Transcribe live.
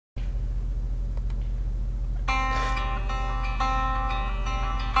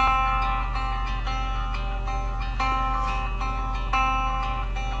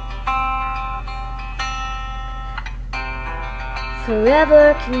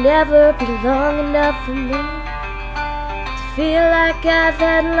Forever can never be long enough for me to feel like I've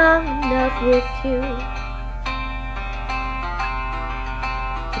had long enough with you.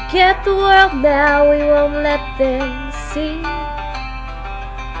 Forget the world now, we won't let them see.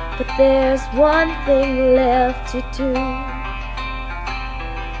 But there's one thing left to do.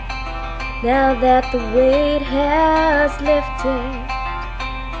 Now that the weight has lifted,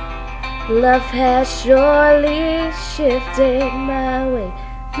 love has surely shifted my way.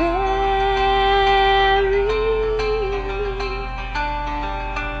 Marry me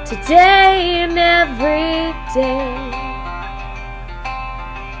today and every day.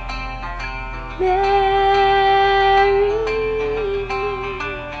 Marry me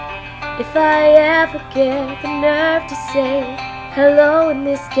if I ever get the nerve to say hello in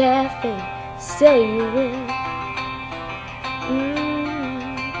this cafe. Say you will.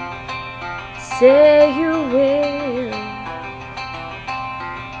 Say you will.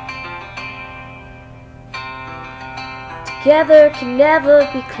 Together can never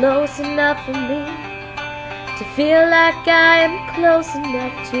be close enough for me to feel like I am close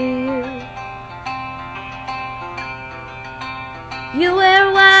enough to you. You wear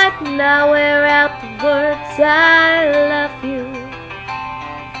white and I wear out the words I love you.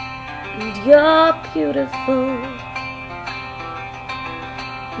 And you're beautiful.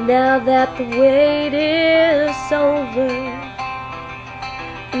 Now that the wait is over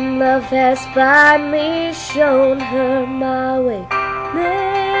and love has finally shown her my way.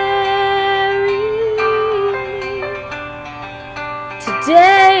 Marry me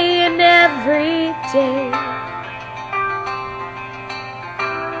today and every day.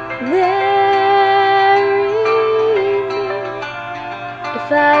 Marry me if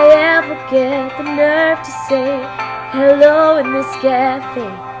I ever get the nerve to say hello in this cafe.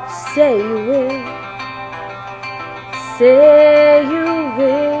 Say you will. Say you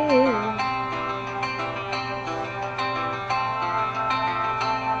will.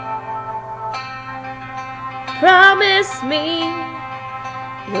 Promise me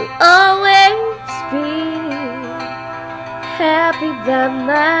you'll always be happy by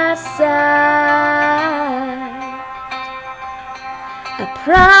my side. I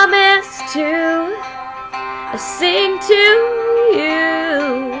promise to sing to you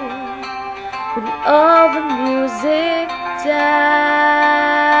when all the music dies.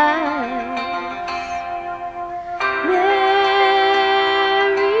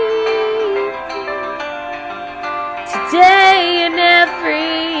 Marry me today and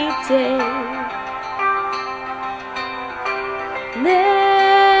every day. Marry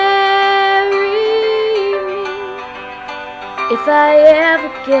me if I ever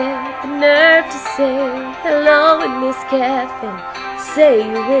get the nerve to say hello in this cafe. Say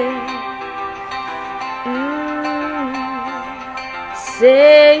you will.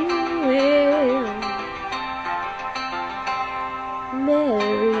 Say you will.